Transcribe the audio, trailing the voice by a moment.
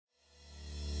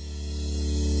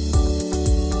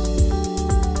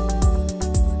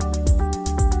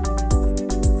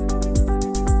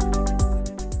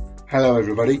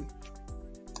everybody.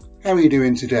 How are you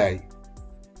doing today?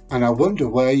 And I wonder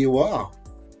where you are.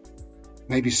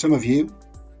 Maybe some of you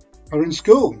are in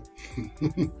school.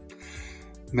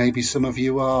 Maybe some of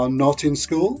you are not in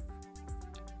school.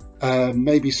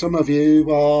 Maybe some of you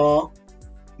are,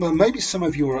 maybe some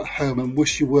of you are at home and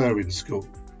wish you were in school.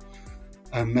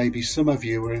 And maybe some of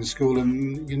you are in school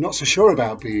and you're not so sure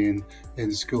about being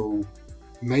in school.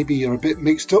 Maybe you're a bit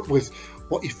mixed up with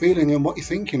what you're feeling and what you're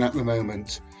thinking at the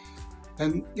moment.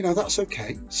 And, that's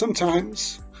okay.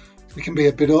 Sometimes we can be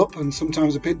a bit up and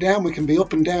sometimes a bit down. We can be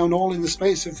up and down all in the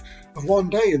space of one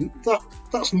day. And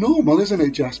that's normal, isn't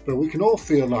it, Jasper? We can all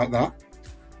feel like that.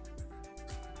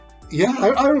 Yeah,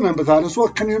 I remember that as well.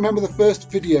 Can you remember the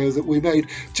first video that we made?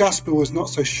 Jasper was not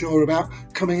so sure about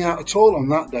coming out at all on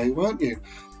that day, weren't you?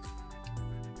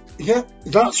 Yeah,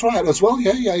 that's right as well.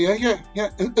 Yeah.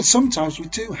 And sometimes we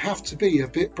do have to be a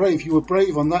bit brave. You were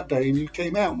brave on that day and you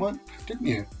came out, didn't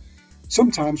you?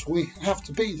 Sometimes we have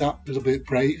to be that little bit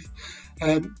brave.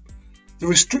 The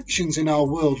restrictions in our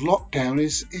world, lockdown,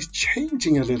 is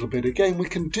changing a little bit. Again, we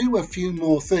can do a few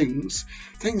more things.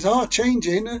 Things are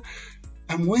changing.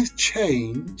 And with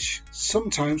change,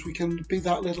 sometimes we can be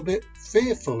that little bit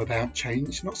fearful about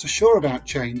change, not so sure about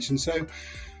change. And so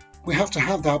we have to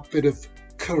have that bit of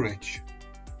courage.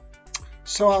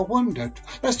 So I wondered,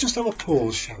 let's just have a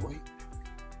pause, shall we?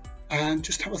 And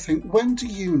just have a think, when do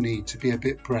you need to be a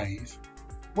bit brave?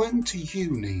 When do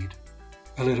you need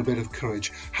a little bit of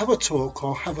courage? Have a talk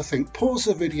or have a think. Pause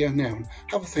the video now and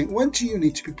have a think. When do you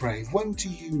need to be brave? When do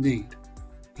you need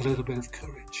a little bit of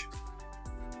courage?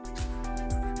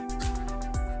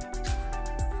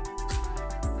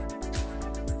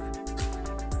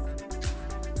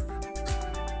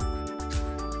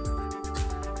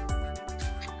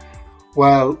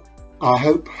 Well, I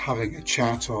hope having a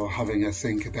chat or having a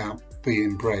think about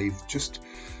being brave just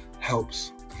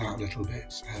helps that little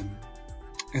bit.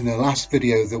 In the last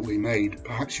video that we made,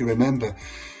 perhaps you remember,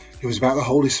 it was about the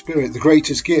Holy Spirit, the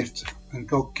greatest gift. And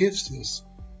God gives us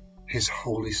His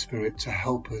Holy Spirit to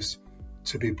help us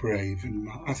to be brave. And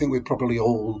I think we probably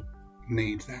all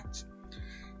need that.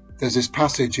 There's this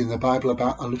passage in the Bible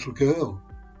about a little girl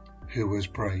who was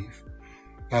brave.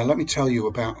 Let me tell you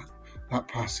about that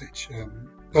passage.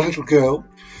 The little girl,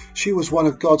 she was one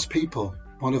of God's people,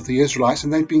 one of the Israelites,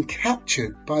 and they'd been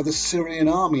captured by the Syrian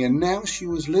army, and now she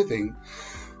was living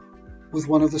with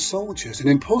one of the soldiers, an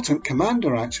important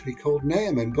commander actually called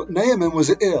Naaman. But Naaman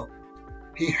was ill.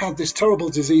 He had this terrible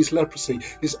disease, leprosy.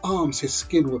 His arms, his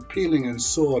skin were peeling and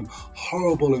sore and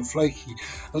horrible and flaky,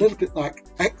 a little bit like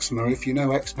eczema, if you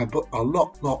know eczema, but a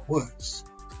lot worse.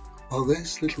 Well,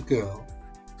 this little girl,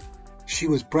 she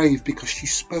was brave because she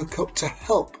spoke up to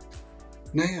help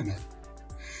Naaman.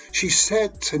 She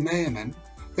said to Naaman,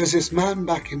 there's this man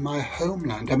back in my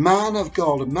homeland, a man of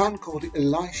God, a man called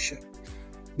Elisha.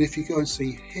 And if you go and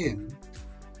see him,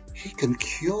 he can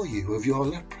cure you of your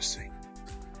leprosy.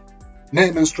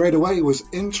 Naaman straight away was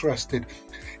interested.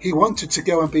 He wanted to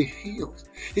go and be healed.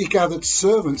 He gathered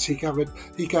servants, he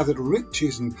gathered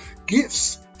riches and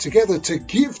gifts together to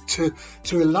give to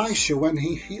Elisha when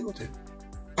he healed him,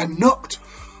 and knocked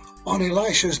on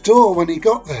Elisha's door when he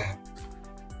got there.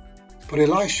 But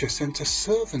Elisha sent a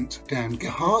servant down,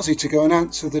 Gehazi, to go and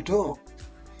answer the door.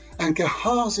 And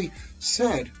Gehazi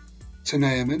said to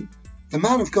Naaman, the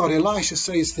man of God Elisha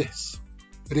says this,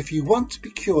 that if you want to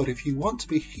be cured, if you want to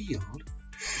be healed,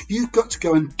 you've got to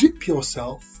go and dip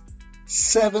yourself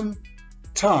 7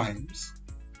 times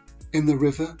in the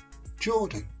river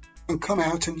Jordan and come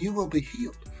out and you will be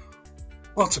healed.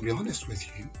 Well, to be honest with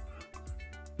you,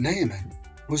 Naaman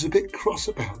was a bit cross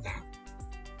about that.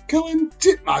 Go and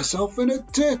dip myself in a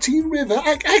dirty river.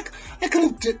 I could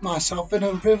have dipped myself in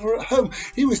a river at home.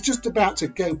 He was just about to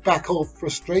go back all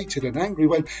frustrated and angry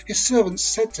when his servant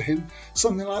said to him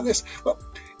something like this. Well,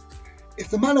 if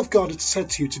the man of God had said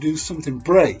to you to do something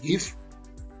brave,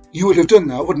 you would have done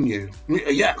that, wouldn't you?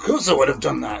 Yeah, of course I would have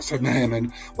done that, said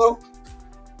Naaman. Well,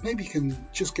 maybe you can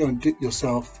just go and dip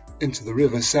yourself into the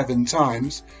river 7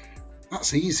 times.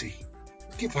 That's easy.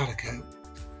 Give that a go.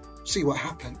 See what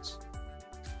happens.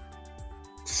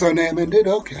 So Naaman did.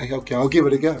 Okay, I'll give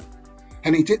it a go.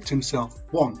 And he dipped himself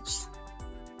once.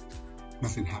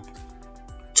 Nothing happened.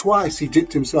 Twice he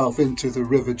dipped himself into the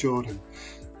river Jordan.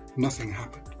 Nothing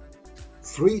happened.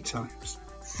 3 times.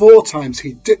 4 times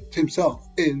he dipped himself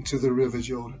into the river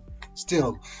Jordan.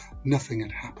 Still nothing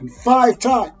had happened. 5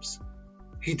 times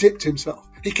he dipped himself.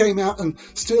 He came out and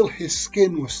still his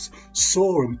skin was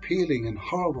sore and peeling and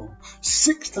horrible.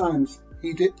 6 times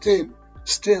he dipped in.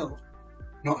 Still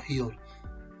not healed.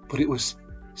 But it was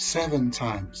 7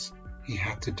 times he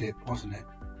had to dip, wasn't it?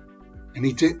 And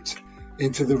he dipped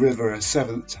into the river a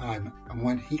 7th time, and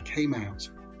when he came out,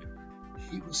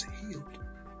 he was healed.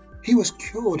 He was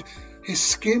cured. His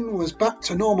skin was back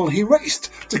to normal. He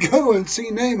raced to go and see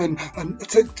Naaman and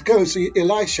to go and see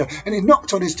Elisha, and he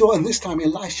knocked on his door, and this time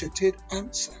Elisha did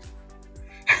answer.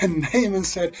 And Naaman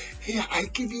said, "Here, I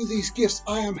give you these gifts.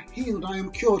 I am healed. I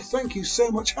am cured. Thank you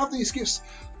so much. Have these gifts."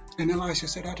 And Elisha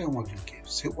said, "I don't want your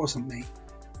gifts. It wasn't me.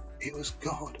 It was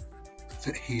God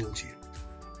that healed you."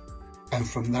 And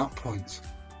from that point,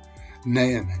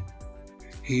 Naaman,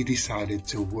 he decided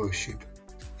to worship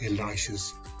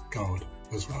Elisha's God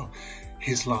as well.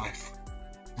 His life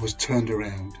was turned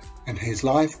around and his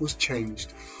life was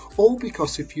changed. All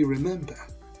because, if you remember,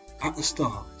 at the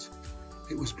start,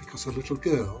 it was because a little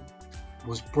girl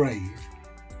was brave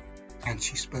and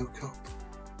she spoke up.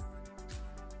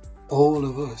 All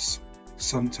of us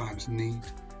sometimes need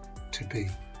to be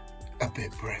a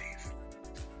bit brave.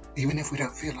 Even if we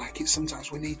don't feel like it,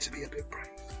 sometimes we need to be a bit brave.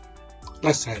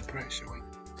 Let's say a prayer, shall we?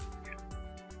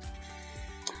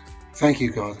 Thank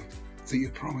you, God, that you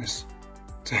promise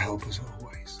to help us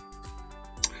always.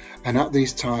 And at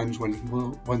these times when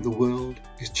the world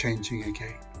is changing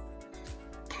again,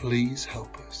 please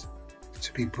help us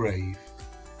to be brave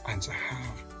and to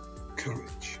have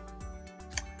courage.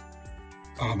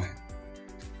 Amen.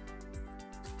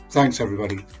 Thanks,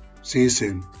 everybody. See you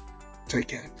soon. Take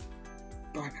care.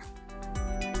 Bye now.